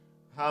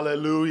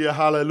Hallelujah,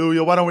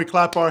 hallelujah. Why don't we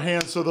clap our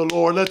hands to the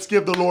Lord? Let's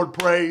give the Lord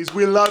praise.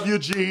 We love you,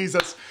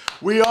 Jesus.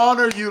 We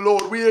honor you,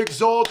 Lord. We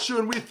exalt you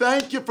and we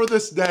thank you for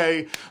this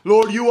day.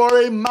 Lord, you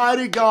are a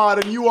mighty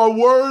God and you are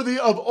worthy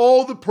of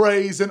all the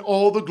praise and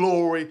all the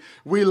glory.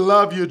 We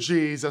love you,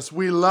 Jesus.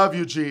 We love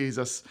you,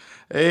 Jesus.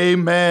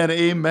 Amen,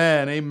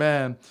 amen,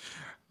 amen.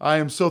 I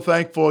am so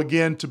thankful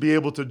again to be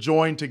able to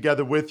join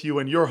together with you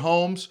in your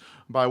homes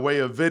by way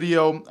of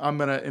video. I'm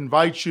going to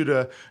invite you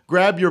to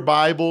grab your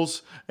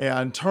Bibles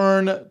and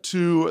turn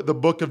to the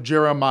book of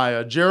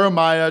Jeremiah.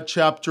 Jeremiah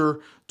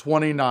chapter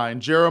 29.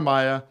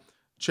 Jeremiah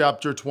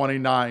chapter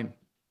 29.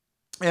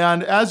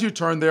 And as you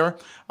turn there,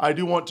 I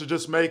do want to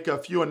just make a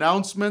few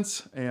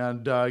announcements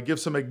and give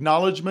some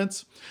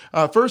acknowledgments.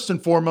 First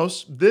and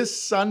foremost, this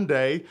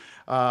Sunday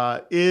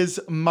is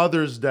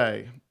Mother's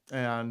Day.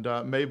 And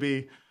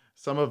maybe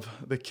some of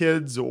the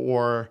kids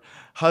or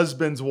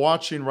husbands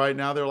watching right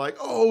now, they're like,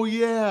 oh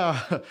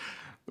yeah.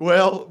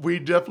 Well, we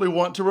definitely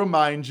want to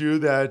remind you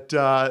that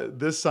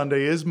this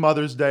Sunday is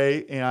Mother's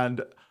Day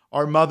and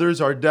our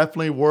mothers are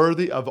definitely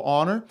worthy of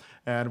honor.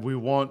 And we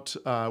want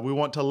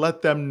to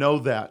let them know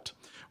that.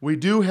 We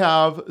do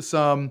have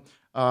some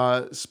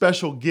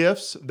special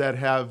gifts that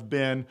have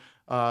been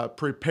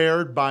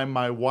prepared by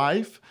my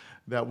wife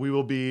that we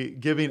will be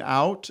giving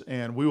out,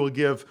 and we will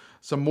give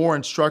some more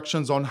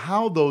instructions on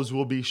how those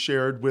will be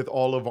shared with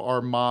all of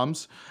our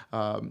moms.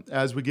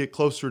 As we get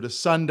closer to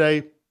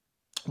Sunday,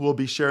 we'll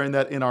be sharing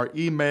that in our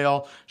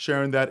email,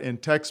 sharing that in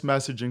text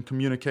message and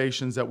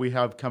communications that we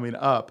have coming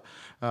up.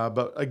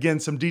 But again,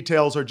 some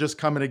details are just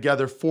coming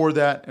together for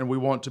that, and we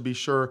want to be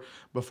sure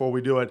before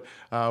we do it.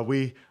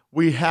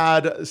 We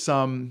had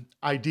some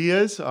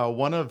ideas.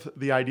 One of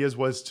the ideas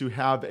was to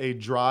have a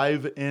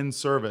drive-in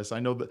service. I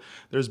know that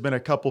there's been a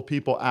couple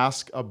people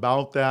ask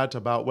about that,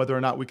 about whether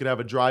or not we could have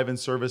a drive-in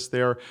service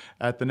there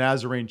at the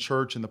Nazarene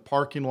Church in the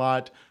parking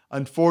lot.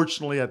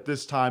 Unfortunately, at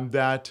this time,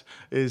 that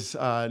is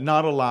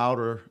not allowed,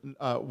 or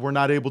we're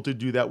not able to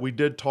do that. We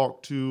did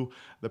talk to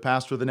the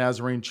pastor of the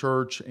Nazarene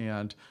Church,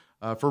 and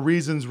for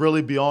reasons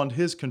really beyond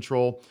his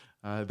control,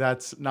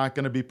 that's not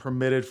going to be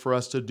permitted for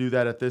us to do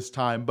that at this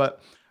time.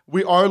 But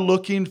we are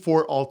looking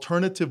for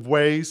alternative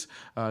ways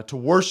to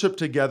worship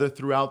together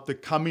throughout the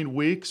coming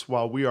weeks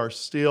while we are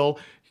still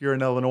here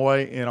in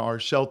Illinois in our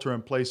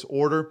shelter-in-place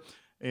order.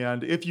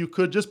 And if you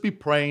could just be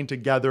praying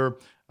together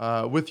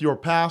with your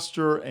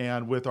pastor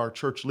and with our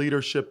church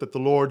leadership that the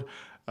Lord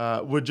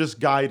would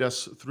just guide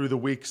us through the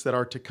weeks that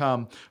are to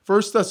come.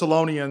 1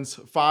 Thessalonians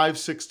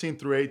 5:16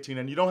 through 18.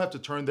 And you don't have to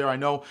turn there. I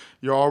know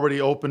you're already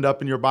opened up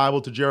in your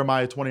Bible to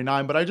Jeremiah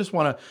 29, but I just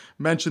want to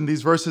mention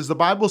these verses. The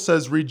Bible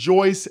says,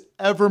 "Rejoice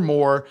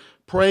evermore,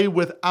 pray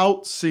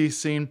without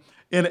ceasing,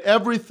 in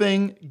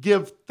everything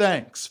give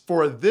thanks,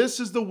 for this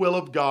is the will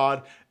of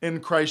God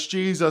in Christ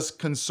Jesus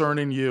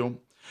concerning you."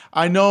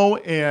 I know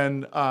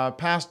in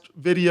past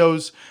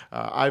videos,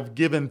 I've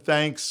given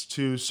thanks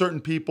to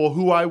certain people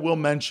who I will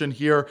mention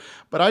here,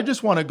 but I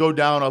just want to go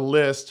down a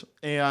list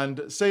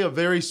and say a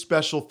very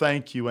special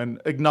thank you and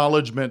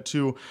acknowledgement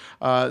to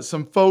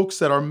some folks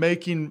that are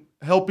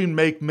helping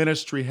make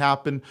ministry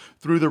happen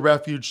through the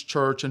Refuge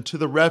Church and to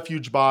the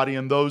Refuge body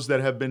and those that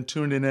have been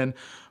tuning in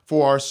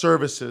for our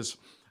services.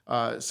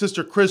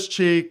 Sister Chris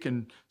Cheek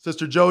and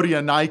Sister Jody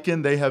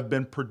Aniken, they have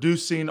been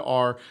producing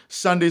our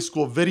Sunday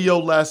school video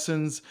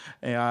lessons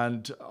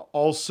and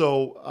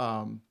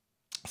also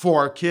for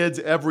our kids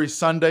every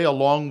Sunday,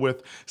 along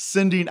with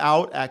sending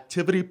out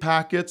activity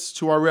packets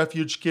to our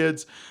Refuge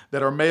kids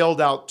that are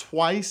mailed out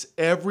twice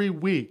every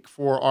week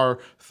for our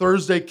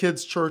Thursday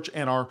Kids Church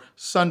and our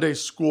Sunday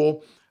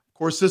school.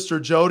 Of course, Sister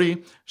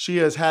Jody, she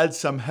has had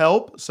some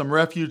help, some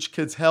Refuge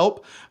Kids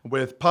help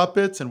with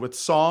puppets and with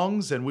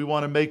songs, and we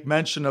want to make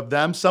mention of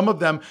them. Some of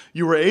them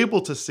you were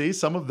able to see,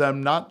 some of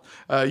them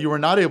you were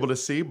not able to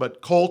see,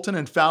 but Colton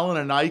and Fallon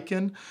and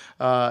Aiken,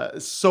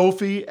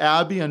 Sophie,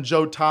 Abby and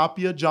Joe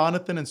Tapia,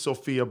 Jonathan and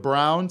Sophia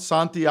Brown,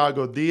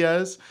 Santiago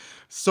Diaz,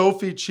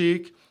 Sophie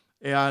Cheek,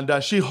 and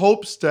she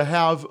hopes to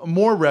have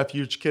more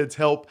Refuge Kids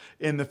help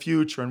in the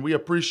future, and we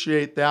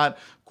appreciate that.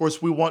 Of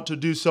course, we want to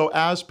do so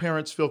as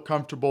parents feel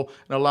comfortable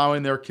in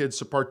allowing their kids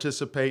to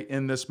participate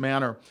in this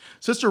manner.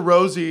 Sister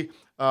Rosie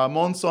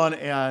Monson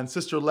and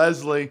Sister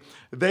Leslie,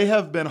 they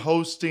have been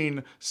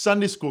hosting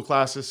Sunday school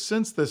classes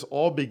since this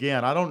all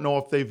began. I don't know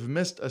if they've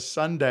missed a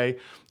Sunday,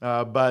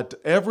 but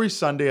every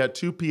Sunday at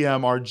 2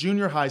 p.m., our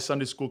junior high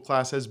Sunday school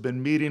class has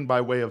been meeting by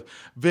way of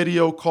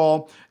video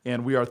call,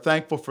 and we are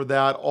thankful for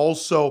that.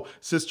 Also,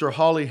 Sister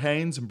Holly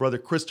Haynes and Brother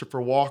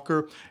Christopher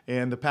Walker,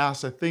 in the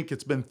past, I think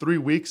it's been 3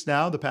 weeks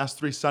now, the past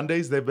 3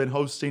 Sundays, they've been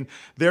hosting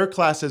their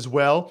class as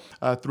well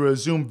through a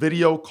Zoom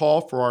video call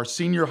for our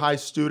senior high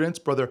students.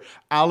 Brother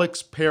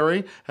Alex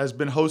Perry has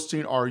been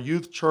hosting our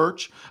youth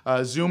church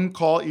Zoom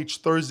call each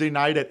Thursday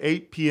night at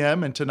 8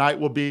 p.m., and tonight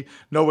will be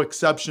no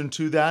exception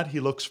to that. He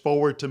looks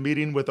forward to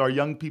meeting with our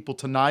young people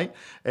tonight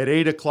at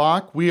 8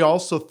 o'clock. We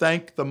also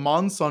thank the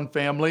Monson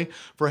family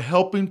for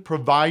helping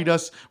provide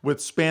us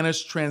with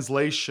Spanish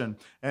translation.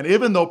 And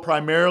even though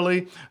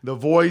primarily the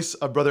voice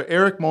of Brother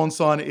Eric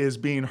Monson is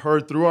being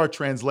heard through our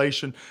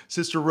translation,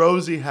 Sister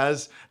Rosie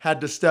has had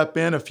to step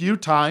in a few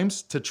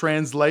times to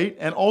translate,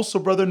 and also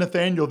Brother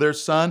Nathaniel, their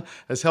son,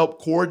 has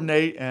helped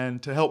coordinate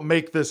and to help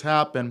make this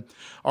happen.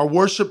 Our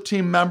worship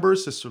team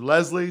members, Sister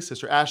Leslie,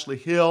 Sister Ashley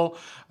Hill,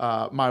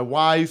 my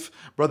wife,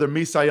 Brother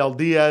Misael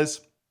Diaz,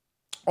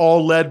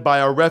 all led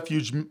by our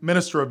Refuge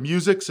Minister of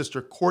Music,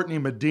 Sister Courtney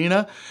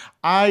Medina.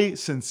 I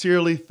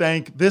sincerely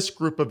thank this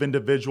group of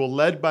individuals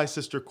led by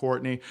Sister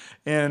Courtney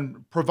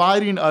in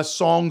providing us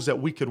songs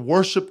that we could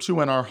worship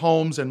to in our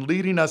homes and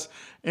leading us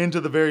into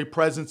the very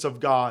presence of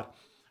God.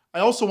 I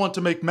also want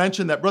to make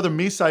mention that Brother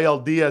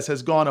Misael Diaz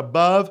has gone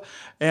above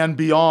and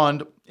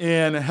beyond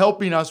in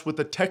helping us with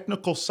the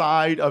technical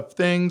side of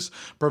things,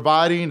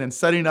 providing and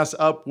setting us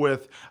up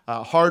with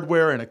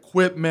hardware and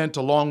equipment,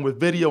 along with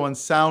video and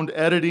sound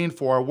editing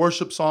for our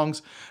worship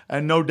songs.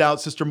 And no doubt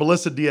Sister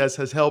Melissa Diaz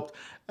has helped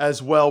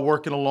as well,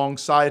 working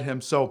alongside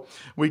him. So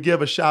we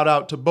give a shout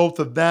out to both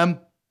of them.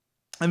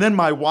 And then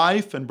my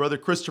wife and Brother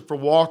Christopher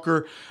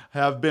Walker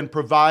have been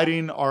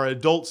providing our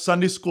adult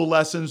Sunday school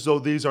lessons, though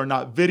these are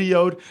not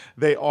videoed.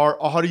 They are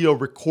audio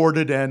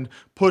recorded and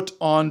put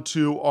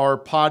onto our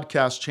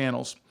podcast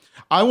channels.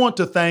 I want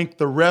to thank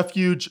the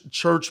Refuge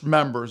Church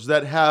members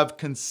that have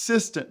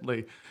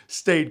consistently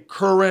stayed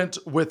current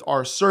with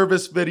our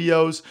service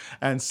videos,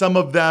 and some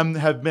of them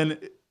have been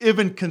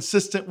even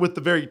consistent with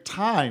the very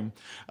time,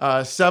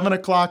 7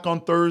 o'clock on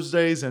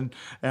Thursdays and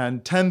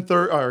 10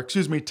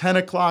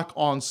 o'clock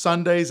on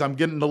Sundays. I'm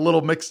getting a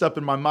little mixed up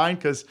in my mind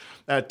because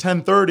at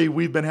 10:30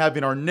 we've been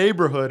having our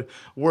neighborhood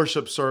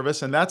worship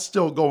service, and that's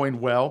still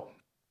going well.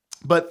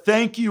 But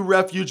thank you,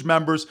 Refuge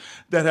members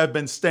that have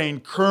been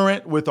staying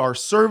current with our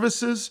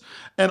services,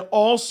 and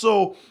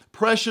also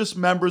precious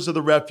members of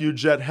the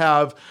Refuge that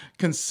have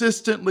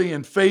consistently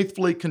and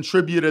faithfully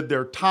contributed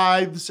their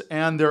tithes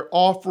and their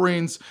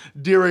offerings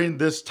during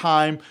this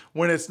time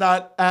when it's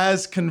not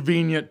as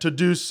convenient to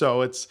do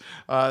so. It's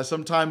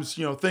sometimes,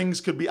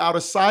 things could be out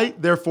of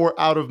sight, therefore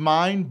out of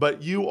mind,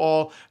 but you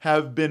all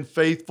have been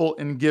faithful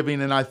in giving,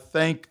 and I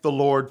thank the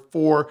Lord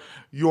for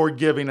your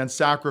giving and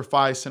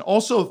sacrifice. And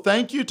also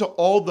thank you to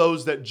all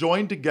those that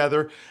joined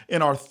together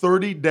in our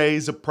 30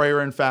 days of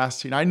prayer and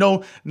fasting. I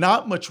know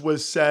not much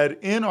was said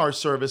in our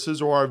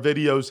services or our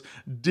videos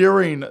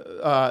during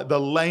the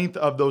length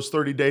of those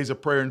 30 days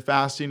of prayer and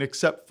fasting,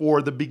 except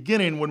for the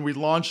beginning when we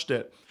launched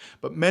it.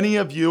 But many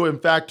of you, in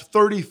fact,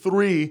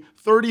 33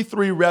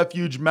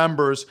 Refuge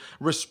members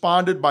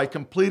responded by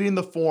completing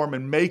the form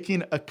and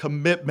making a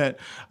commitment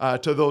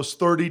to those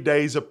 30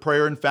 days of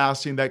prayer and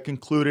fasting that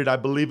concluded, I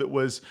believe it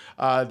was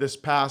this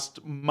past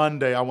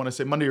Monday, I want to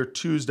say Monday or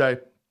Tuesday.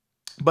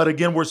 But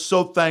again, we're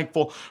so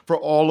thankful for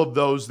all of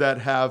those that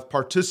have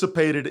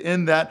participated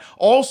in that.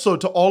 Also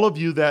to all of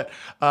you that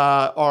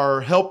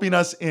are helping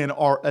us in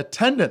our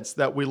attendance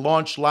that we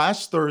launched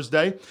last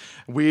Thursday.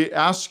 We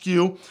ask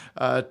you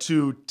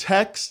to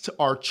text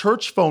our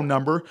church phone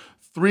number,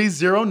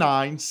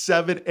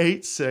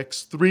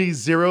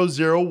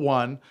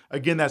 309-786-3001.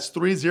 Again, that's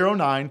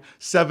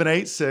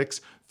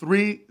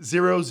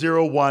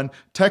 309-786-3001.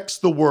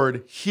 Text the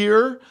word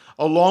 "here"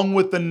 along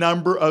with the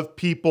number of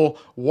people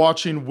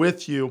watching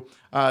with you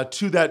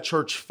to that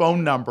church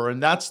phone number.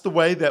 And that's the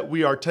way that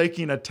we are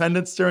taking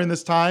attendance during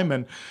this time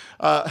and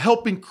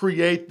helping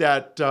create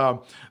that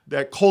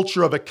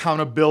culture of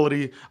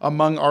accountability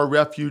among our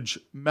Refuge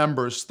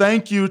members.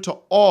 Thank you to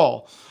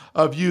all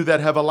of you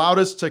that have allowed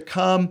us to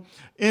come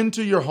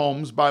into your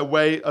homes by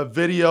way of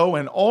video,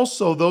 and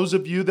also those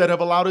of you that have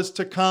allowed us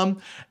to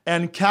come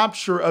and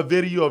capture a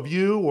video of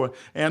you or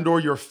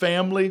your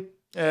family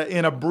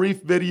in a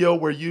brief video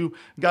where you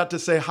got to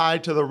say hi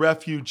to the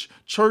Refuge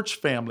Church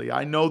family.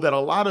 I know that a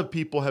lot of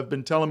people have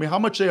been telling me how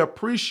much they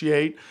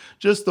appreciate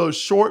just those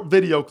short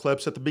video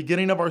clips at the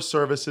beginning of our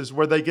services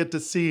where they get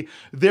to see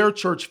their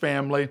church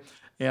family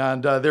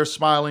and their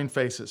smiling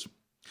faces.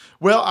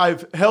 Well,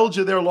 I've held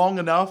you there long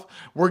enough.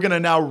 We're going to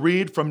now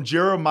read from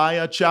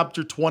Jeremiah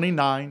chapter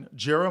 29,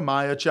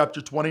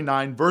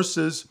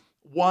 verses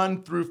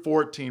 1 through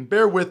 14.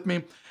 Bear with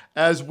me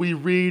as we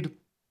read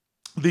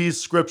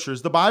these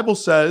scriptures. The Bible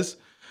says,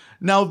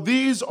 "Now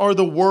these are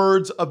the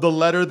words of the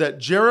letter that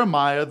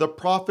Jeremiah the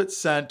prophet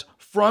sent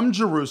from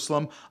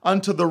Jerusalem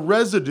unto the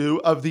residue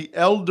of the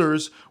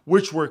elders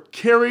which were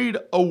carried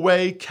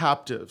away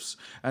captives,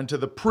 and to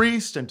the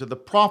priests, and to the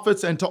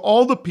prophets, and to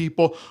all the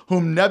people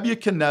whom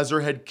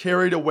Nebuchadnezzar had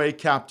carried away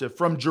captive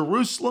from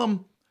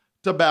Jerusalem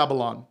to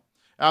Babylon.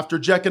 After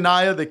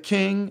Jeconiah, the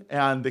king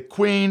and the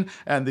queen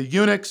and the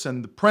eunuchs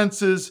and the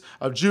princes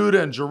of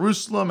Judah and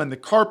Jerusalem and the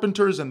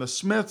carpenters and the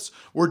smiths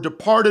were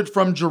departed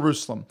from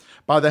Jerusalem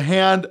by the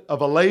hand of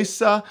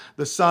Elasah,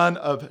 the son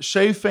of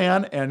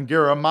Shaphan, and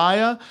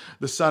Jeremiah,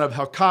 the son of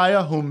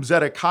Hilkiah, whom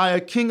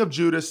Zedekiah, king of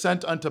Judah,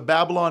 sent unto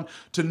Babylon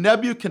to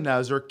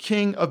Nebuchadnezzar,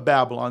 king of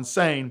Babylon,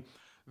 saying,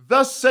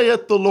 Thus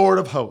saith the Lord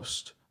of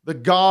hosts, the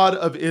God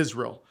of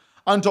Israel,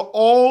 unto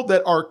all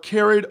that are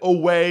carried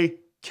away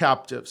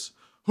captives,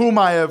 whom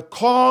I have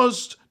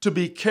caused to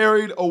be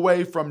carried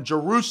away from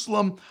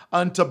Jerusalem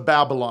unto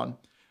Babylon.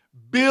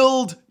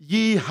 Build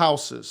ye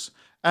houses,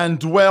 and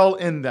dwell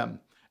in them,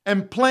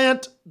 and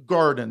plant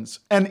gardens,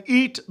 and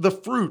eat the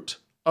fruit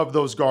of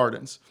those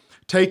gardens.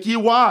 Take ye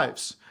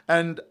wives,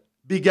 and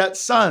beget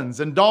sons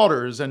and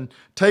daughters, and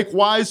take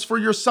wives for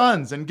your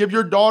sons, and give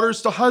your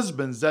daughters to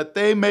husbands, that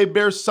they may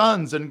bear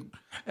sons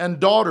and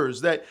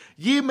daughters, that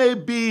ye may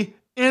be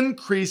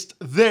increased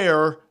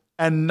there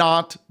and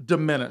not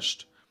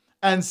diminished.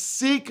 And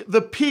seek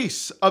the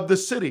peace of the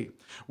city,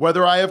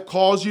 whether I have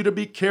caused you to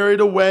be carried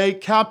away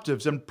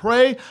captives, and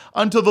pray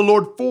unto the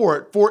Lord for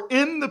it, for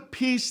in the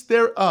peace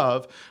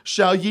thereof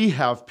shall ye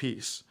have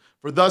peace.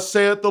 For thus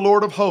saith the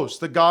Lord of hosts,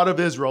 the God of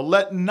Israel,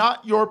 let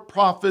not your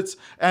prophets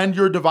and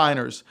your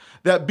diviners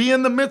that be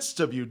in the midst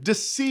of you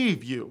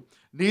deceive you,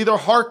 neither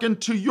hearken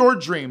to your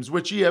dreams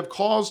which ye have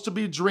caused to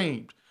be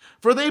dreamed.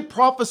 For they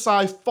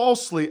prophesy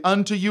falsely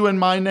unto you in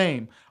my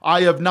name.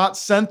 I have not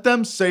sent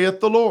them, saith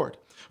the Lord.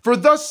 For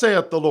thus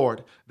saith the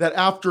Lord, that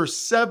after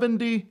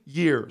 70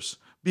 years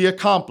be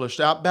accomplished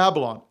at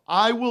Babylon,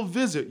 I will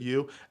visit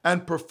you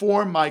and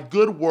perform my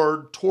good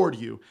word toward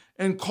you,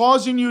 in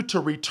causing you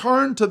to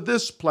return to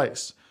this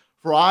place.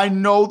 For I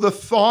know the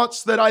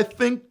thoughts that I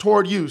think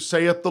toward you,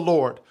 saith the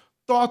Lord,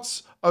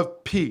 thoughts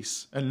of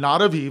peace and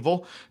not of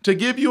evil, to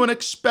give you an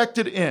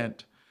expected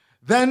end.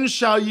 Then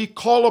shall ye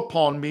call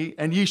upon me,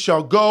 and ye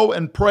shall go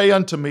and pray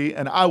unto me,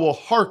 and I will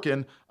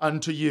hearken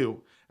unto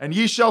you. And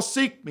ye shall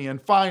seek me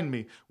and find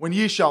me, when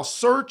ye shall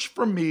search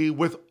for me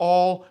with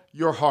all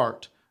your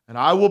heart. And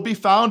I will be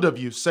found of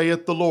you,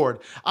 saith the Lord.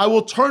 I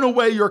will turn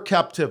away your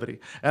captivity,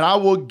 and I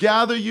will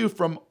gather you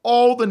from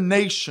all the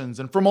nations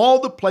and from all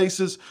the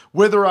places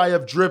whither I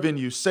have driven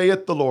you,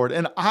 saith the Lord.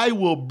 And I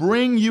will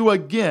bring you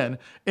again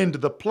into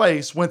the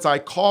place whence I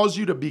caused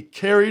you to be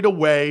carried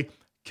away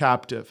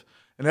captive.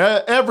 And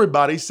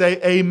everybody say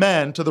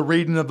amen to the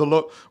reading of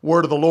the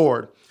word of the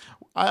Lord.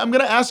 I'm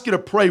going to ask you to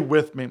pray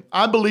with me.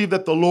 I believe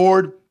that the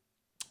Lord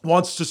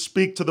wants to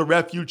speak to the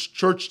Refuge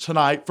Church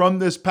tonight from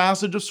this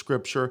passage of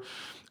Scripture,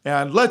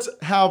 and let's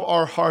have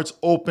our hearts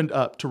opened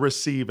up to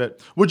receive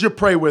it. Would you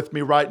pray with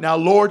me right now?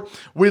 Lord,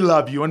 we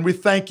love you, and we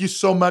thank you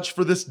so much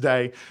for this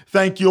day.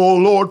 Thank you, oh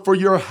Lord, for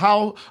your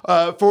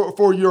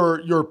for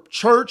your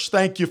church.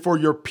 Thank you for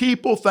your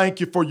people. Thank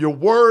you for your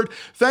word.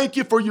 Thank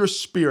you for your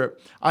spirit.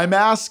 I'm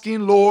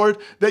asking, Lord,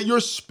 that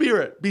your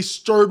spirit be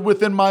stirred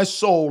within my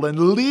soul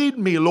and lead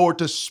me, Lord,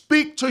 to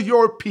speak to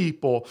your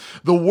people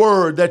the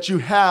word that you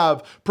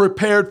have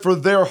prepared for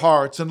their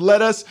hearts. And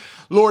let us,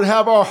 Lord,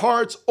 have our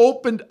hearts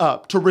opened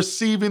up to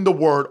receiving the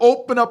word.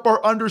 Open up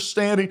our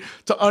understanding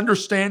to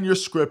understand your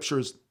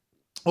scriptures.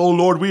 Oh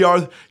Lord, we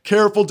are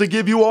careful to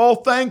give you all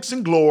thanks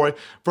and glory,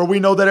 for we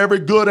know that every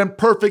good and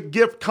perfect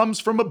gift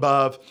comes from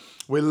above.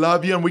 We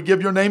love you and we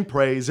give your name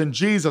praise. In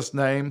Jesus'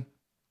 name,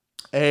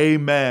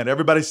 amen.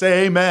 Everybody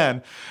say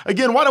amen.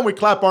 Again, why don't we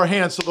clap our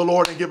hands to the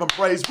Lord and give him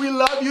praise? We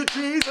love you,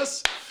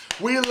 Jesus.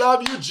 We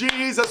love you,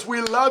 Jesus. We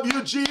love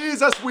you,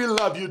 Jesus. We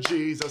love you,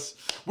 Jesus.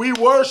 We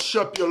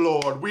worship you,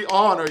 Lord. We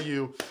honor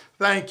you.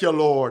 Thank you,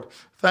 Lord.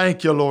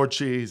 Thank you, Lord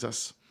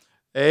Jesus.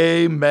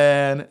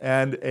 Amen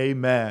and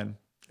amen.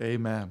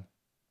 Amen.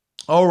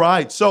 All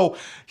right. So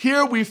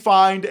here we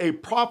find a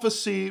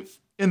prophecy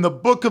in the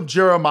book of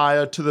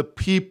Jeremiah to the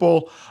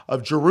people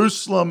of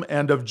Jerusalem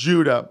and of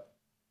Judah.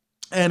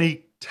 And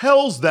he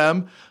tells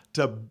them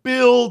to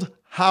build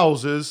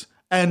houses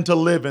and to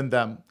live in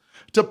them,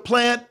 to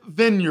plant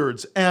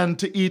vineyards and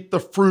to eat the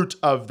fruit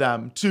of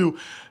them, to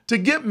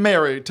get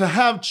married, to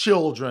have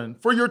children,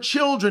 for your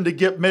children to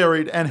get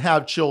married and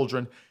have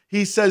children.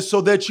 He says,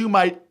 so that you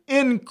might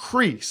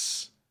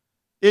increase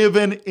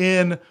even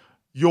in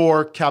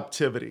your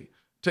captivity,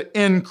 to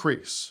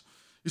increase.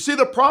 You see,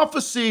 the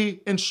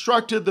prophecy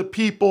instructed the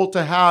people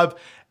to have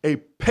a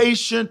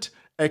patient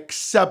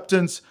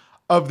acceptance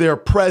of their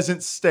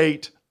present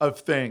state of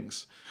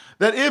things.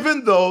 That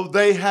even though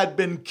they had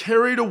been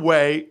carried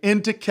away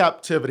into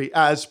captivity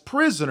as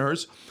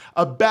prisoners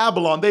of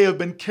Babylon, they have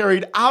been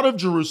carried out of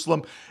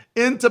Jerusalem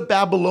into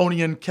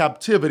Babylonian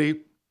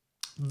captivity.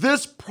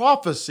 This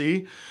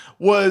prophecy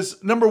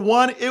was, number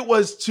one, it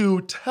was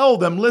to tell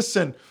them,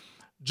 listen,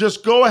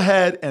 just go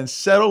ahead and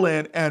settle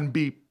in and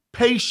be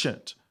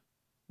patient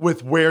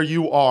with where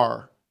you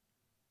are.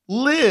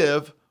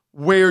 Live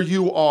where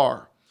you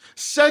are.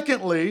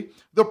 Secondly,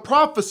 the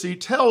prophecy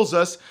tells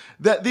us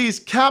that these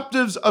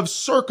captives of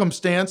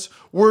circumstance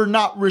were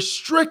not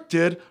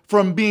restricted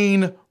from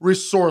being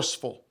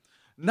resourceful.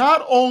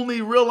 Not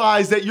only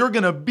realize that you're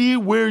going to be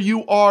where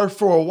you are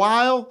for a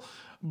while,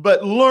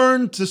 but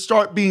learn to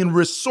start being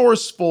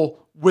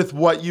resourceful with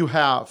what you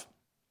have.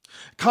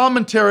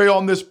 Commentary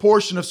on this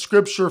portion of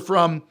scripture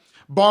from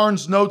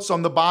Barnes' Notes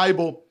on the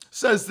Bible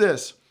says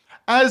this: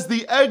 as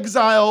the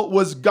exile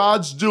was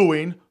God's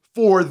doing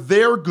for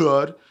their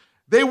good,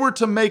 they were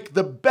to make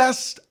the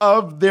best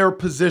of their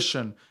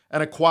position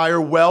and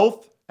acquire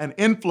wealth and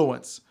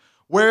influence.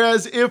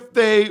 Whereas if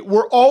they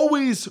were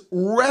always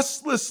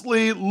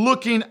restlessly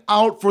looking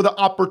out for the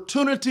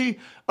opportunity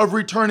of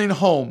returning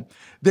home,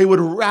 they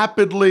would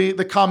rapidly,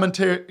 the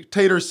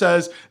commentator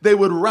says, they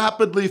would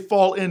rapidly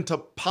fall into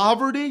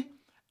poverty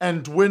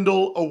and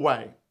dwindle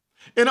away.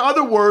 In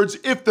other words,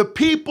 if the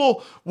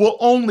people will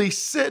only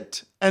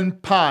sit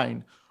and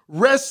pine,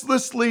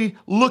 restlessly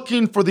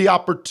looking for the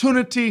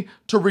opportunity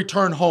to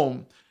return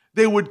home,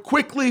 they would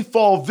quickly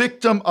fall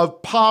victim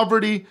of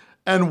poverty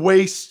and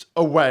waste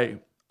away.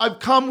 I've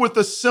come with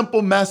a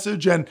simple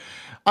message, and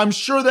I'm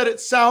sure that it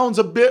sounds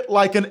a bit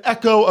like an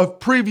echo of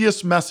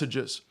previous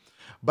messages,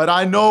 but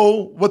I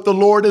know what the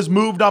Lord has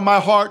moved on my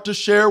heart to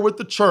share with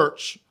the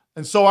church,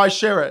 and so I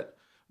share it.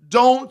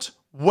 Don't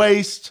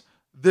waste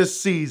this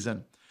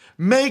season.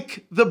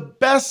 Make the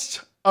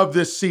best of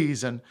this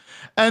season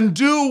and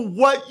do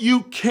what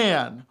you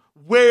can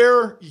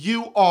where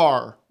you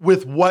are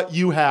with what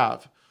you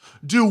have.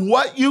 Do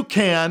what you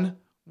can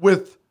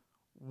with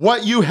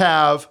what you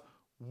have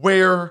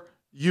where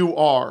you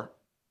are.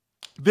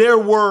 There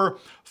were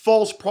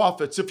false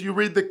prophets. If you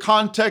read the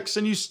context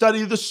and you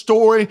study the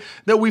story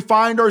that we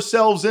find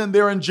ourselves in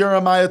there in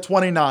Jeremiah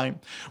 29,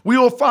 we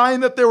will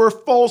find that there were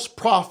false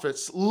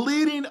prophets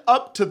leading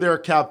up to their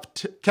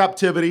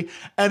captivity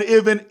and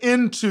even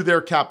into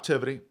their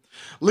captivity.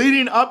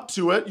 Leading up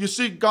to it, you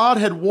see, God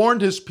had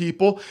warned his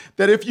people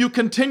that if you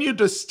continue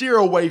to steer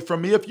away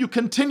from me, if you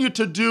continue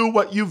to do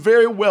what you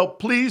very well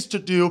please to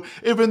do,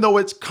 even though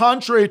it's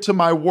contrary to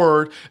my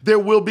word, there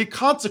will be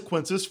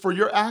consequences for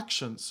your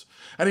actions.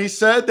 And he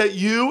said that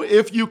you,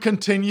 if you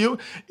continue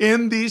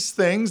in these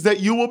things, that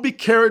you will be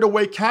carried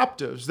away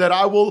captives, that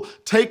I will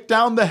take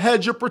down the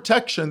hedge of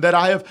protection that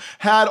I have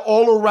had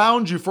all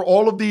around you for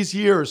all of these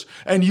years,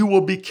 and you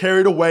will be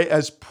carried away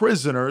as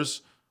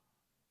prisoners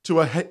to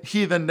a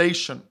heathen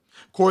nation.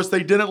 Of course,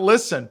 they didn't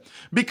listen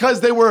because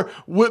they would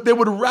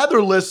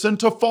rather listen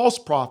to false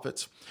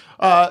prophets,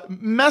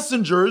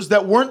 messengers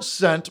that weren't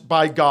sent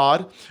by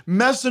God,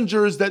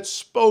 messengers that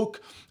spoke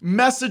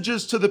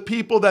messages to the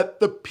people that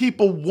the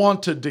people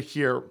wanted to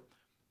hear.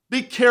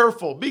 Be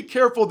careful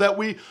that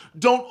we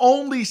don't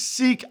only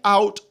seek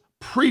out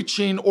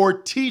preaching or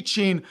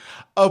teaching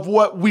of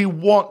what we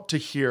want to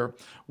hear.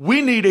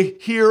 We need to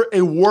hear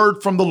a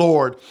word from the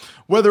Lord,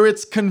 whether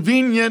it's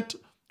convenient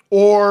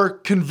or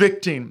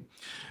convicting.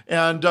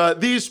 And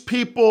these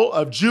people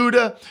of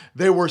Judah,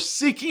 they were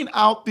seeking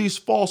out these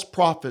false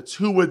prophets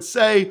who would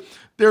say,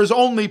 there's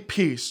only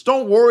peace.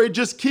 Don't worry,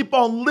 just keep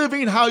on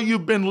living how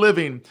you've been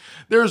living.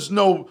 There's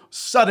no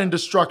sudden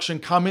destruction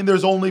coming.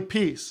 There's only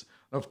peace.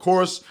 Of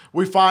course,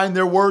 we find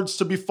their words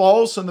to be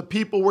false, and the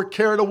people were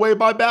carried away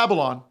by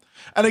Babylon.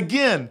 And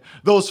again,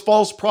 those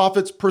false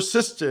prophets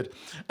persisted,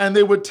 and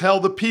they would tell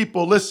the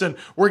people, listen,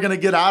 we're going to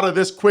get out of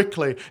this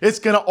quickly. It's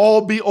going to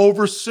all be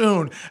over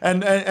soon.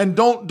 And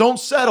don't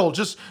settle.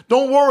 Just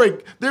don't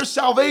worry. There's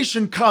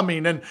salvation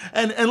coming. And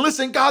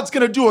listen, God's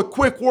going to do a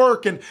quick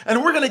work, and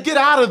we're going to get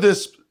out of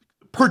this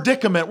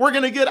predicament. We're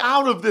going to get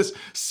out of this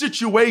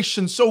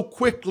situation so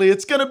quickly.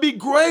 It's going to be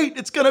great.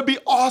 It's going to be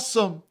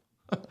awesome.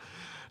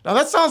 Now,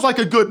 that sounds like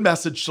a good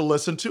message to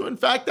listen to. In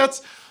fact,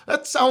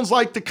 that sounds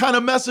like the kind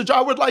of message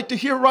I would like to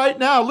hear right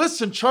now.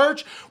 Listen,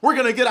 church, we're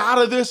going to get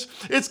out of this.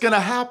 It's going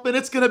to happen.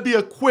 It's going to be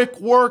a quick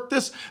work.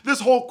 This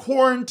whole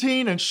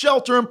quarantine and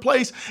shelter in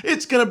place,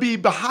 it's going to be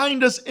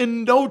behind us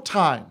in no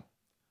time.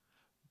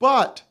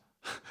 But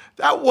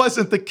that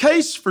wasn't the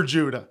case for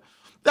Judah.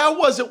 That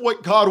wasn't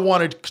what God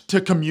wanted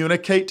to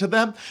communicate to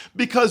them,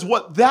 because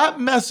what that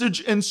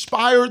message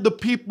inspired the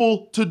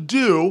people to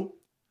do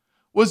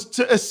was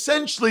to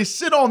essentially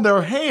sit on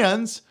their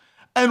hands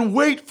and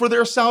wait for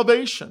their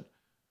salvation.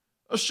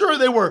 Sure,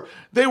 they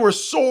were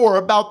sore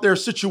about their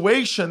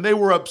situation. They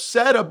were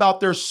upset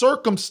about their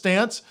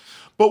circumstance.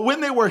 But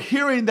when they were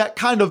hearing that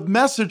kind of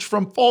message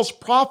from false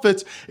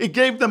prophets, it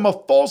gave them a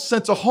false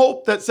sense of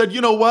hope that said, you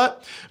know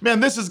what? Man,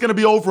 this is going to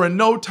be over in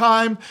no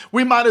time.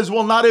 We might as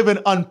well not even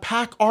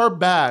unpack our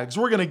bags.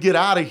 We're going to get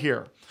out of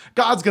here.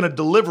 God's going to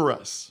deliver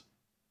us.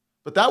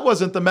 But that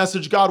wasn't the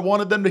message God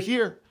wanted them to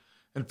hear.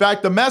 In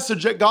fact, the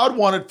message that God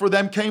wanted for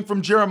them came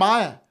from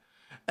Jeremiah.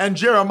 And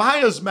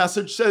Jeremiah's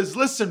message says,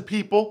 listen,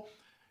 people,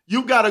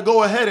 you've got to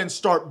go ahead and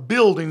start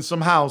building some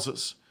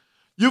houses.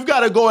 You've got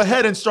to go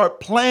ahead and start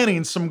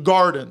planting some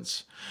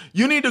gardens.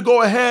 You need to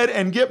go ahead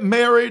and get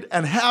married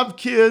and have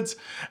kids,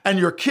 and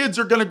your kids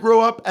are going to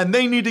grow up and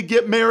they need to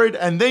get married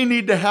and they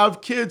need to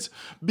have kids,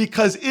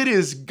 because it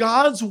is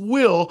God's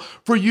will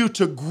for you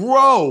to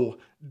grow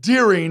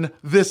during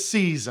this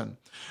season.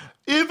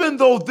 Even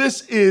though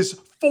this is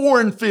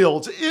foreign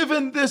fields,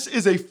 even this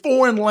is a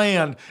foreign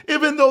land,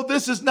 even though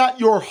this is not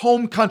your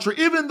home country,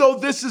 even though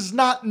this is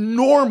not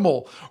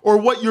normal or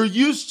what you're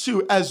used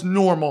to as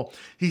normal,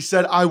 he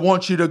said, I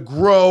want you to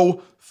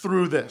grow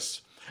through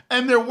this.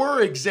 And there were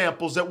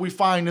examples that we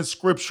find in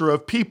scripture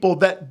of people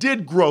that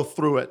did grow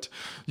through it.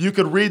 You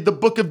could read the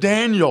book of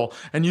Daniel,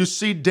 and you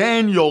see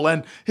Daniel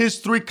and his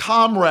three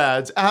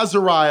comrades,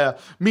 Azariah,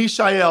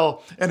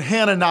 Mishael, and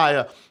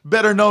Hananiah,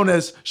 better known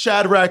as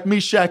Shadrach,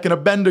 Meshach, and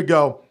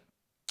Abednego.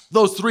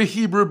 Those three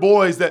Hebrew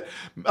boys that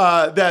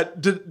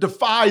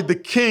defied the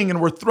king and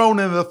were thrown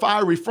into the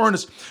fiery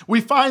furnace. We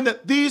find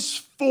that these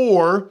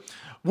four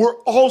were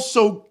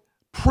also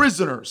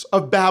prisoners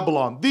of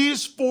Babylon.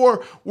 These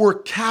four were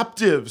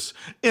captives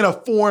in a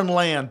foreign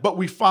land. But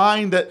we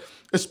find that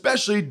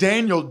especially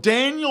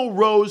Daniel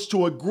rose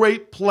to a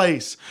great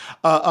place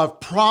of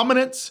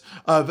prominence,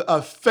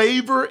 of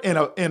favor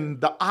in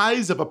the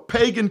eyes of a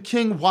pagan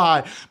king.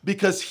 Why?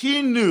 Because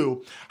he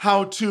knew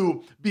how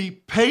to be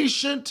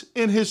patient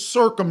in his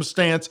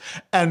circumstance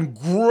and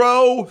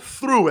grow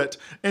through it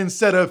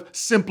instead of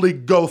simply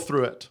go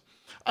through it.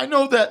 I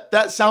know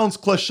that sounds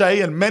cliche,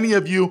 and many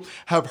of you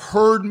have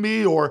heard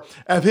me or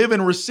have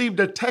even received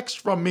a text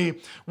from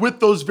me with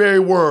those very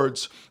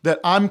words,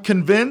 that I'm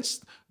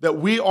convinced that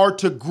we are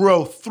to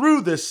grow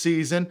through this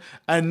season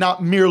and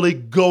not merely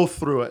go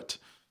through it.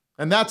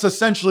 And that's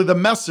essentially the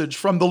message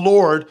from the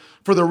Lord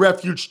for the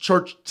Refuge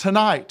Church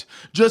tonight,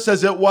 just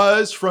as it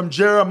was from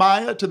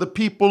Jeremiah to the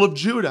people of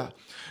Judah.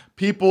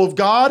 People of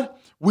God,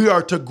 we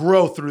are to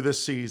grow through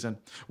this season.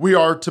 We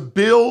are to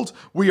build,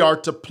 we are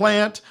to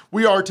plant,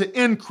 we are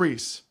to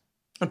increase.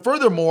 And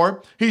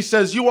furthermore, he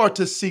says you are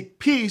to seek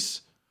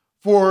peace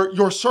for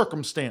your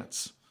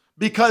circumstance.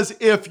 Because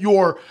if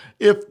your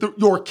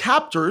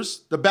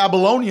captors, the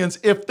Babylonians,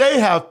 if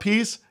they have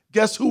peace,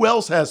 guess who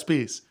else has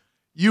peace?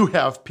 You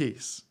have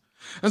peace.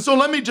 And so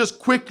let me just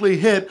quickly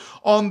hit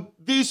on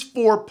these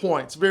 4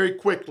 points very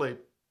quickly.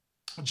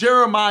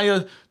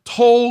 Jeremiah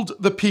told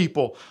the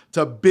people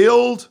to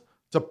build,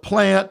 to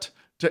plant,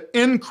 to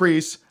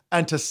increase,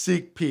 and to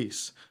seek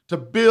peace. To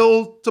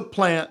build, to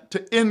plant,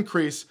 to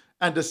increase,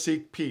 and to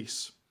seek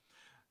peace.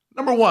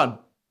 Number 1,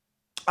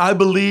 I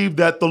believe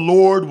that the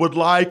Lord would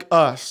like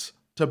us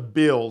to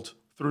build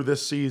through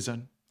this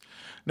season.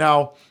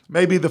 Now,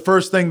 maybe the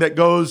first thing that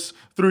goes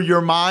through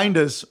your mind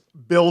is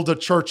build a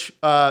church,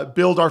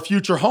 build our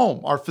future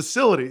home, our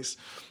facilities.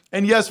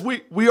 And yes,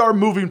 we are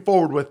moving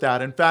forward with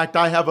that. In fact,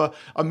 I have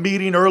a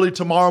meeting early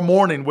tomorrow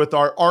morning with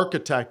our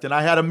architect, and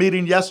I had a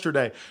meeting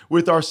yesterday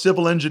with our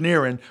civil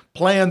engineer, and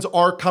plans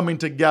are coming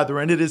together,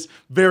 and it is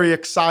very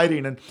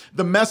exciting. And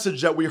the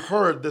message that we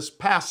heard this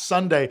past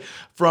Sunday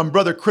from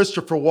Brother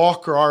Christopher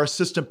Walker, our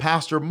assistant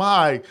pastor,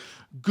 my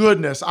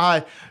goodness,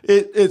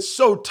 it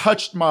so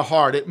touched my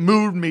heart. It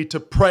moved me to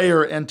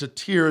prayer and to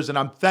tears. And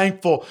I'm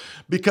thankful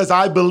because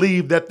I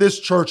believe that this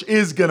church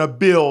is going to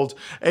build,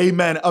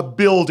 amen, a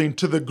building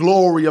to the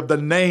glory of the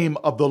name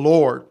of the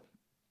Lord.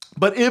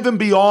 But even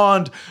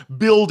beyond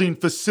building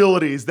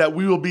facilities that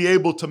we will be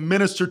able to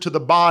minister to the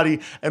body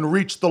and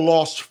reach the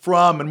lost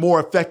from and more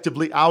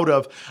effectively out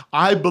of,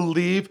 I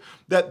believe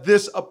that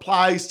this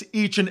applies to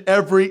each and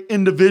every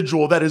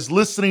individual that is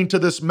listening to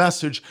this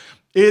message.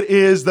 It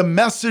is the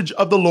message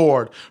of the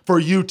Lord for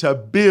you to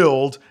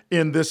build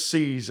in this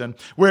season.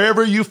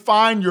 Wherever you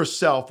find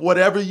yourself,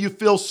 whatever you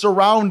feel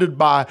surrounded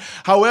by,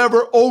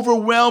 however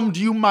overwhelmed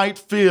you might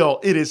feel,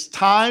 it is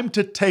time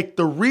to take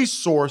the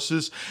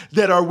resources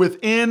that are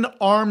within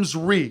arm's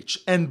reach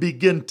and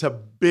begin to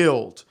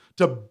build.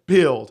 To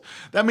build.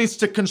 That means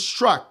to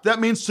construct. That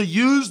means to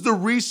use the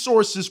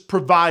resources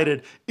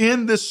provided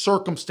in this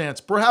circumstance,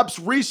 perhaps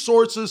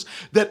resources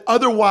that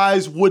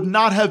otherwise would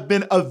not have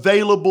been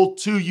available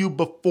to you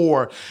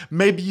before.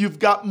 Maybe you've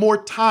got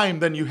more time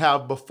than you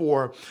have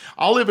before.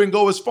 I'll even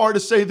go as far to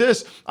say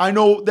this. I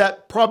know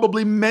that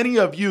probably many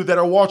of you that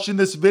are watching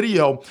this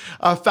video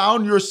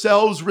found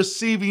yourselves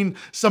receiving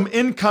some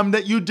income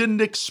that you didn't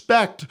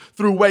expect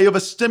through way of a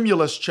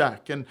stimulus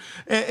check.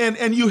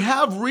 And you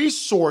have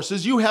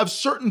resources, you have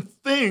certain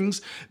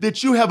things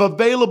that you have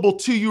available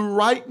to you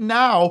right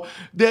now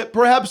that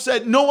perhaps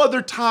at no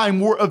other time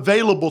were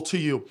available to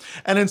you.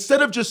 And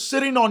instead of just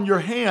sitting on your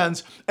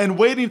hands and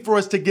waiting for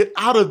us to get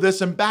out of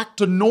this and back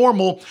to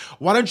normal,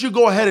 why don't you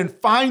go ahead and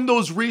find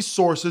those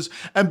resources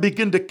and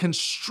begin to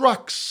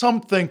construct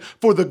something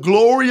for the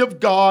glory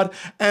of God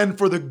and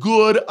for the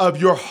good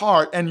of your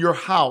heart and your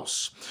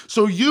house.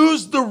 So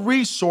use the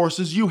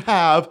resources you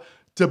have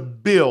to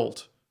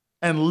build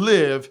and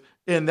live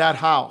in that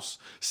house.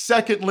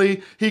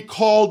 Secondly, he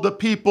called the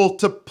people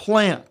to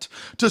plant,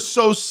 to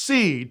sow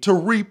seed, to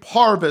reap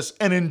harvest,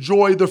 and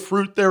enjoy the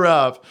fruit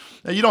thereof.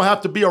 Now, you don't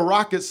have to be a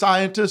rocket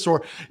scientist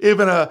or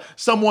even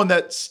someone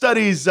that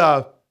studies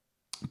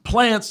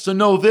plants to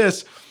know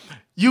this.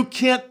 You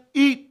can't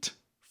eat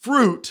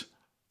fruit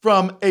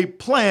from a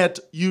plant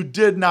you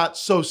did not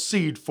sow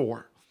seed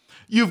for.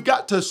 You've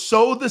got to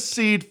sow the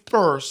seed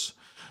first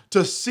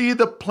to see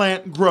the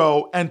plant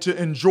grow and to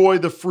enjoy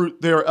the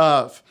fruit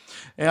thereof.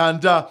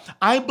 And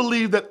I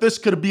believe that this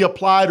could be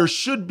applied or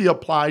should be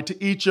applied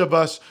to each of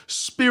us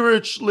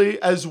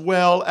spiritually as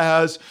well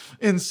as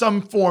in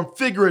some form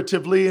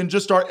figuratively in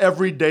just our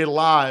everyday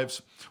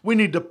lives. We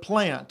need to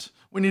plant.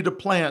 We need to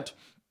plant.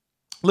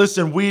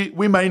 Listen, we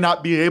may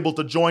not be able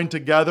to join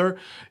together.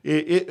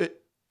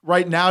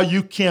 Right now,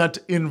 you can't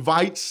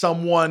invite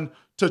someone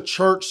to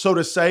church, so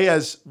to say,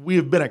 as we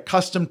have been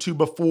accustomed to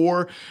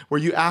before, where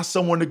you ask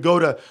someone to go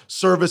to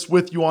service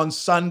with you on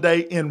Sunday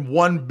in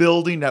one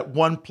building at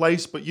one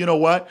place. But you know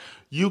what?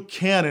 You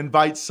can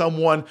invite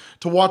someone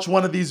to watch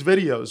one of these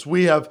videos.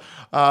 We have,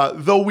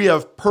 though we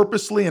have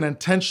purposely and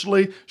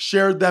intentionally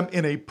shared them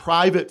in a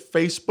private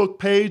Facebook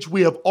page,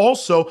 we have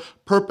also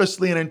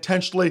purposely and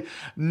intentionally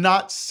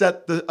not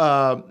set the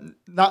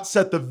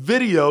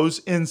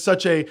videos in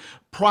such a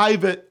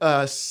private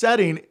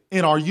setting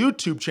in our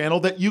YouTube channel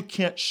that you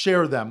can't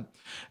share them.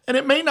 And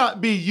it may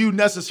not be you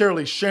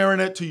necessarily sharing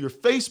it to your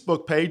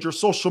Facebook page or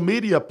social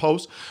media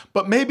post,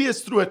 but maybe it's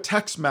through a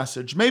text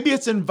message. Maybe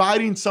it's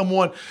inviting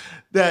someone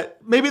that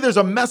maybe there's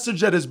a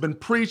message that has been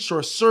preached or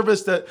a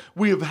service that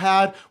we have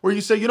had where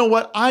you say, you know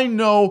what, I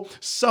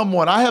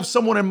have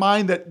someone in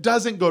mind that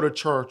doesn't go to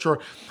church or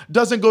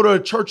doesn't go to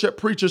a church that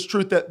preaches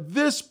truth, that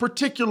this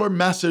particular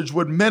message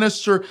would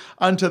minister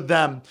unto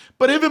them.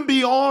 But even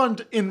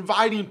beyond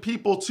inviting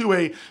people to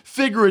a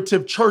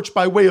figurative church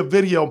by way of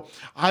video,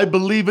 I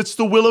believe it's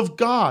the will of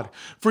God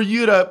for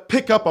you to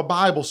pick up a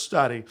Bible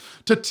study,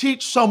 to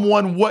teach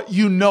someone what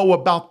you know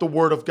about the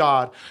Word of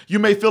God. You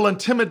may feel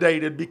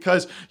intimidated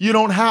because you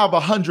don't have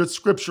 100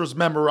 scriptures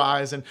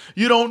memorized and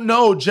you don't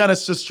know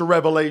Genesis to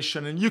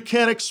Revelation and you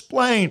can't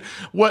explain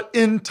what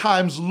end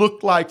times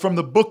look like from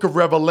the book of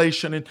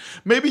Revelation. And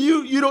maybe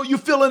you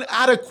feel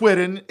inadequate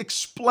in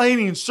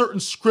explaining certain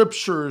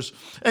scriptures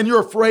and you're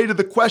afraid of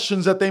the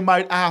questions that they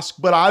might ask.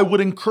 But I would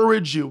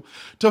encourage you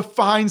to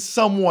find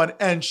someone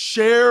and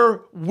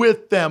share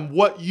with them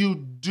what you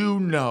do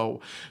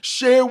know.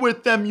 Share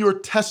with them your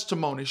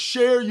testimony.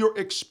 Share your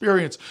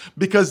experience,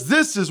 because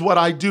this is what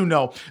I do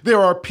know. There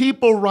are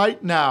people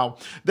right now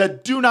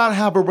that do not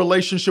have a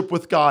relationship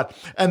with God,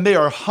 and they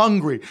are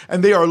hungry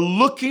and they are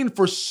looking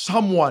for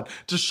someone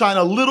to shine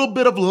a little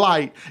bit of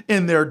light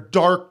in their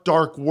dark,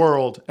 dark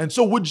world. And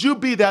so would you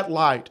be that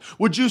light?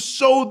 Would you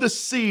sow the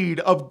seed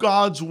of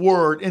God's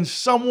word in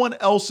someone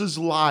else's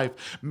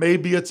life?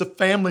 Maybe it's a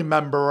family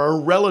member or a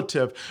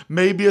relative.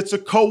 Maybe it's a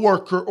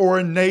coworker or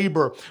a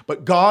neighbor.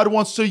 But God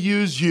wants to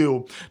use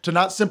you to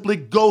not simply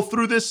go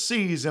through this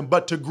season,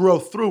 but to grow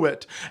through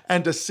it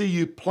and to see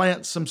you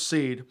plant some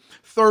seed.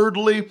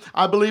 Thirdly,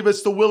 I believe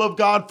it's the will of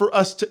God for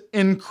us to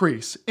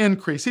increase.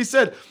 He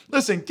said,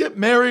 listen, get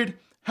married,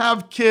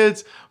 have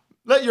kids,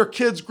 let your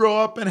kids grow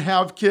up and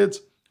have kids.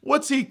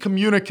 What's he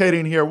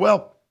communicating here?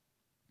 Well,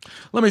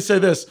 let me say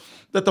this,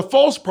 that the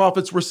false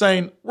prophets were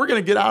saying, we're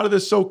going to get out of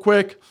this so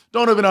quick,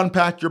 don't even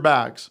unpack your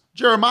bags.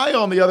 Jeremiah,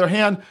 on the other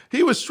hand,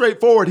 he was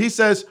straightforward. He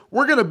says,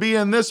 we're going to be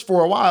in this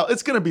for a while.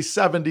 It's going to be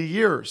 70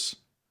 years.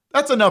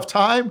 That's enough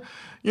time,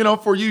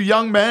 for you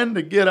young men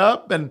to get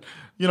up and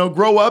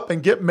grow up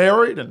and get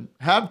married and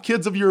have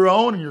kids of your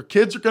own, and your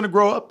kids are going to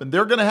grow up and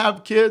they're going to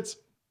have kids.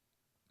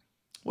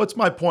 What's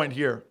my point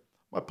here?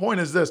 My point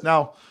is this.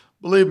 Now,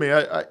 believe me,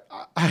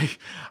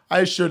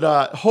 I should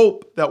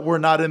hope that we're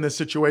not in this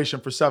situation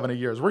for 70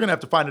 years. We're going to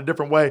have to find a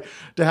different way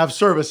to have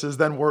services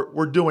than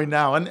we're doing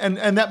now.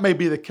 And that may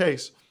be the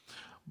case.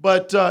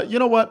 But you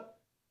know what?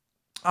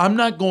 I'm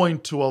not going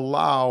to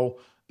allow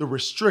the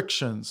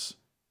restrictions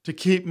to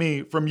keep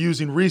me from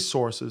using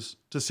resources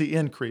to see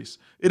increase.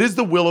 It is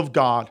the will of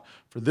God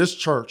for this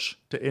church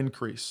to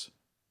increase.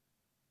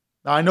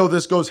 Now, I know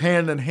this goes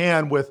hand in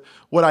hand with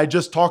what I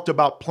just talked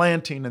about,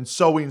 planting and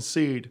sowing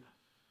seed.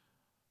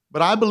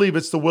 But I believe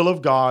it's the will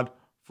of God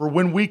for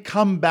when we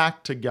come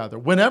back together,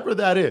 whenever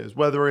that is,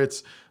 whether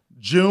it's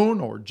June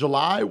or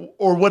July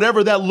or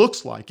whatever that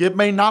looks like. It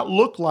may not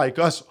look like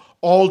us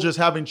all just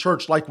having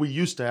church like we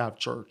used to have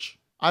church.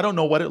 I don't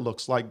know what it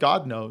looks like.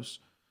 God knows.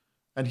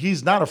 And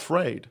he's not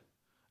afraid.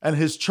 And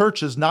his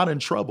church is not in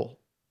trouble.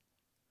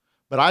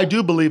 But I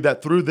do believe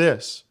that through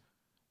this,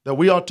 that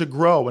we ought to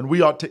grow and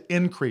we ought to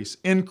increase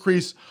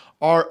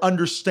our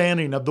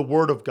understanding of the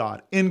Word of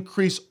God,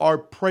 increase our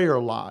prayer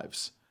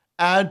lives,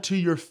 add to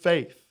your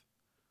faith,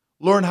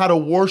 learn how to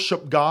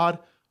worship God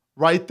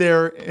right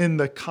there in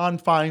the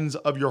confines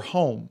of your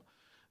home.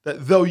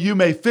 That though you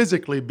may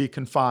physically be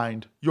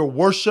confined, your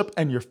worship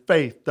and your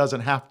faith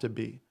doesn't have to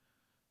be.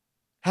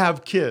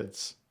 Have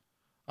kids.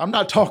 I'm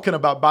not talking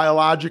about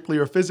biologically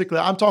or physically.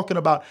 I'm talking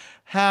about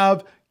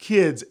have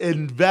kids.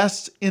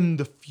 Invest in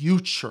the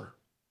future.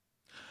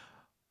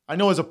 I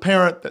know as a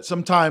parent that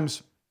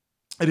sometimes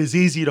it is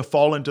easy to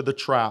fall into the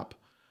trap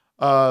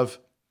of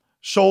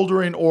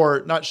shouldering,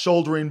 or not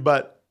shouldering,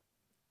 but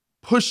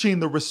pushing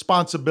the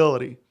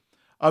responsibility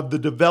of the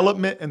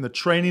development and the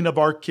training of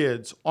our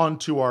kids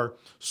onto our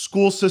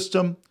school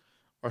system,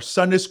 our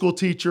Sunday school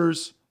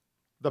teachers,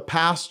 the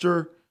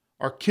pastor,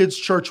 our kids'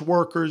 church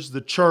workers,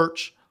 the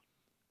church.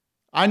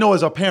 I know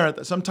as a parent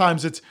that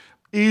sometimes it's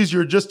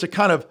easier just to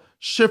kind of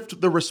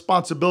shift the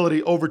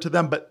responsibility over to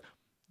them. But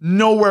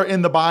nowhere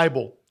in the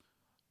Bible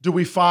do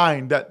we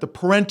find that the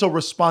parental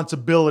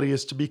responsibility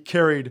is to be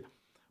carried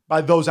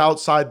by those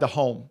outside the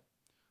home.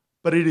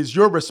 But it is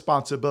your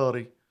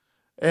responsibility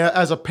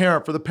as a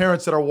parent, for the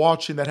parents that are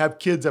watching that have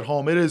kids at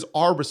home. It is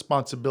our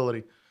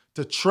responsibility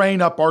to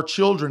train up our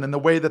children in the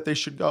way that they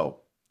should go.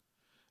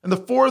 And the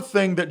fourth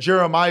thing that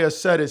Jeremiah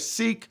said is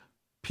seek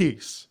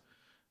peace.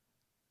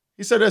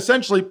 He said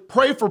essentially,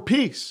 pray for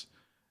peace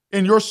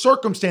in your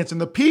circumstance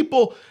and the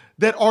people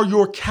that are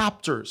your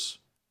captors.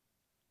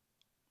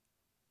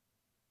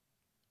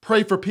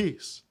 Pray for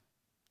peace.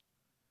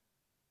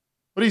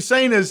 What he's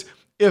saying is,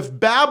 if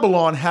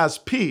Babylon has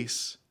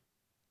peace,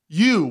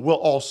 you will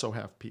also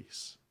have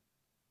peace.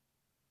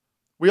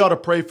 We ought to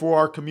pray for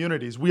our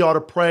communities. We ought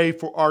to pray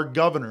for our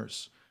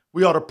governors.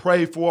 We ought to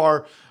pray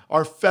for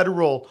our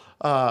federal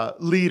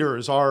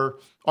leaders, our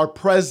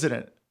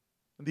president,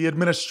 the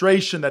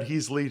administration that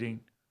he's leading.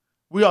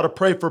 We ought to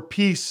pray for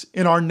peace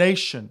in our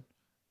nation,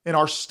 in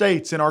our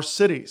states, in our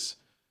cities.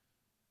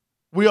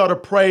 We ought to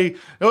pray.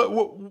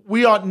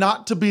 We ought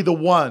not to be the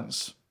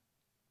ones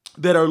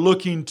that are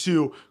looking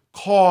to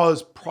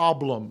cause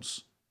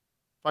problems,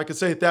 if I could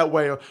say it that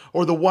way,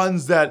 or the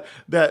ones that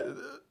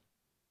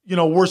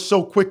we're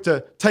so quick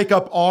to take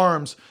up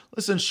arms.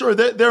 Listen, sure,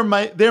 there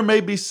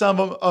may be some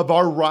of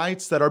our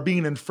rights that are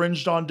being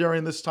infringed on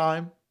during this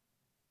time,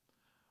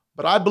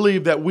 but I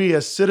believe that we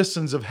as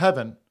citizens of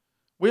heaven,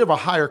 we have a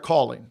higher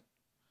calling,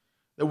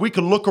 that we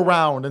can look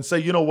around and say,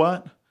 you know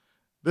what?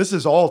 This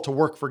is all to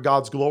work for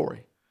God's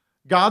glory.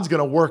 God's going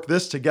to work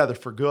this together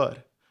for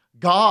good.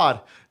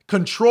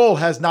 Control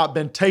has not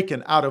been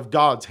taken out of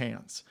God's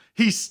hands.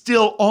 He's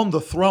still on the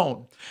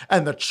throne,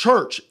 and the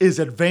church is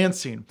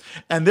advancing,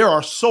 and there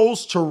are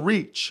souls to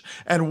reach,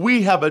 and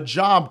we have a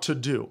job to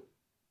do.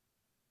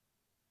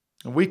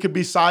 And we could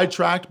be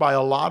sidetracked by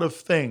a lot of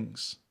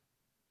things,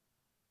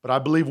 but I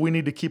believe we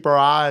need to keep our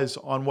eyes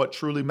on what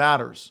truly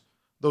matters,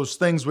 those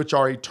things which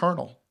are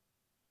eternal.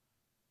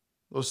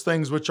 Those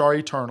things which are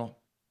eternal.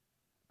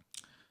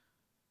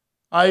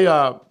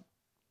 I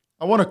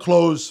want to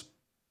close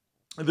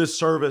this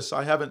service.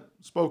 I haven't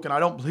spoken, I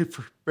don't believe,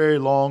 for very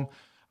long.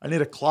 I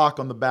need a clock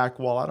on the back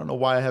wall. I don't know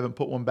why I haven't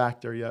put one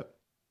back there yet.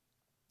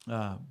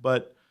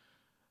 But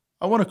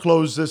I want to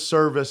close this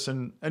service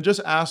and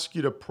just ask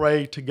you to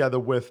pray together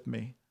with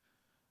me,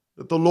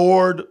 that the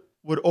Lord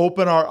would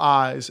open our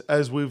eyes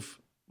as we've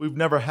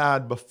never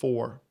had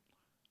before,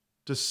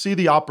 to see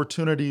the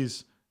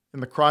opportunities in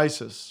the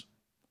crisis,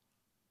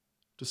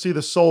 to see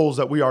the souls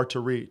that we are to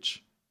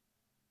reach.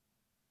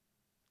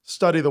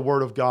 Study the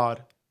Word of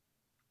God.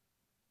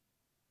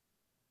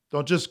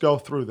 Don't just go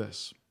through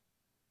this.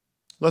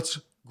 Let's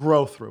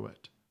grow through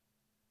it.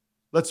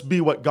 Let's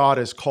be what God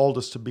has called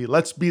us to be.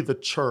 Let's be the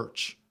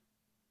church.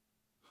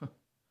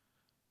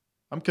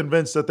 I'm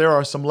convinced that there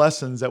are some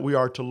lessons that we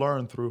are to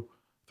learn through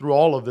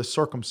all of this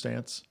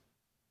circumstance.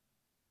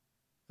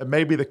 And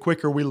maybe the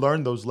quicker we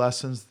learn those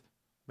lessons,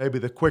 maybe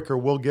the quicker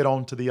we'll get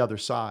on to the other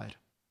side.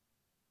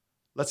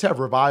 Let's have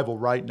revival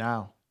right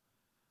now.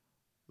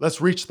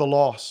 Let's reach the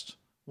lost.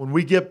 When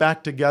we get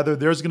back together,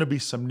 there's going to be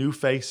some new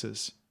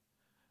faces.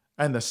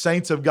 And the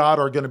saints of God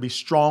are going to be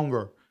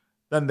stronger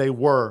than they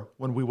were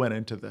when we went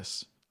into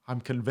this.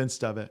 I'm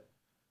convinced of it.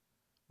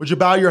 Would you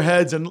bow your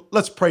heads and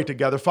let's pray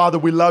together. Father,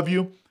 we love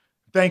you.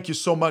 Thank you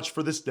so much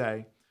for this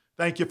day.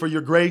 Thank you for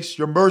your grace,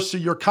 your mercy,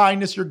 your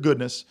kindness, your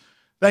goodness.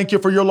 Thank you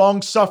for your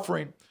long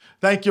suffering.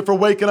 Thank you for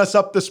waking us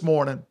up this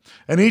morning.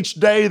 And each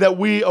day that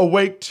we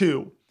awake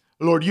to,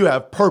 Lord, you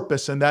have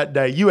purpose in that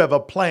day. You have a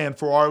plan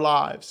for our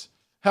lives.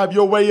 Have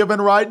your way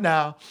even right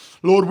now.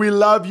 Lord, we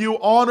love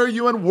you, honor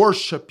you, and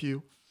worship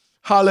you.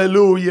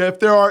 Hallelujah. If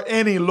there are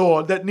any,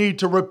 Lord, that need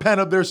to repent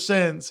of their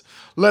sins,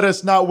 let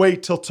us not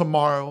wait till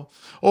tomorrow.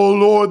 Oh,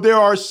 Lord, there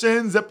are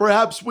sins that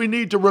perhaps we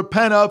need to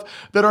repent of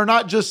that are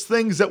not just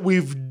things that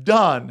we've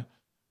done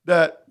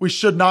that we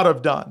should not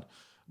have done,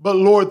 but,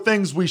 Lord,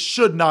 things we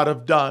should not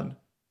have done.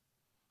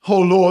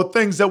 Oh, Lord,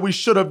 things that we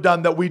should have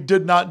done that we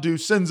did not do,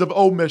 sins of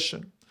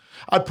omission.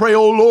 I pray,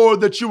 oh Lord,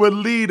 that you would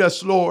lead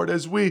us, Lord,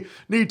 as we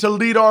need to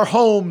lead our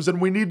homes and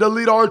we need to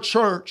lead our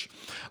church.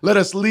 Let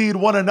us lead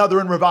one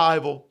another in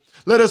revival.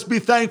 Let us be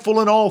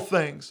thankful in all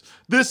things.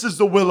 This is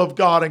the will of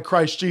God in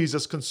Christ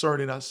Jesus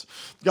concerning us.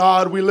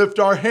 God, we lift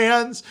our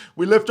hands,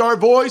 we lift our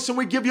voice, and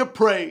we give you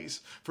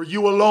praise, for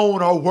you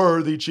alone are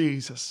worthy,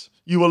 Jesus.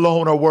 You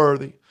alone are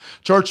worthy.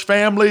 Church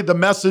family, the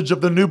message of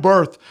the new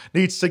birth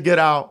needs to get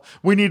out.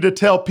 We need to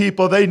tell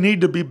people they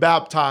need to be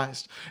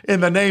baptized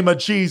in the name of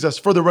Jesus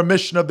for the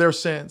remission of their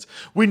sins.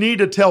 We need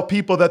to tell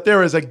people that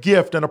there is a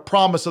gift and a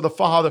promise of the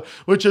Father,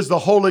 which is the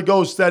Holy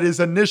Ghost, that is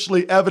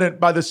initially evident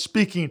by the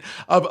speaking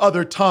of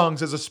other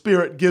tongues as the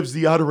Spirit gives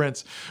the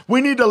utterance.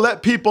 We need to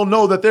let people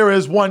know that there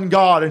is one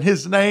God and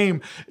his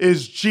name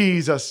is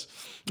Jesus.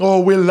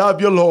 Oh, we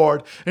love you,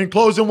 Lord. In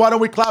closing, why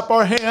don't we clap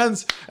our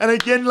hands? And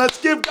again,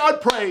 let's give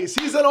God praise.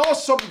 He's an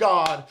awesome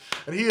God,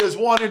 and he is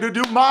wanting to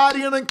do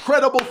mighty and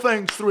incredible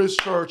things through his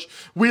church.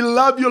 We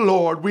love you,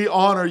 Lord. We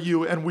honor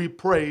you, and we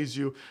praise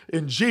you.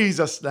 In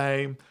Jesus'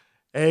 name,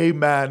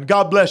 Amen.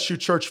 God bless you,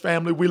 church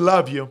family. We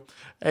love you.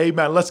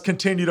 Amen. Let's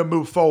continue to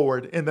move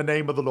forward in the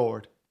name of the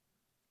Lord.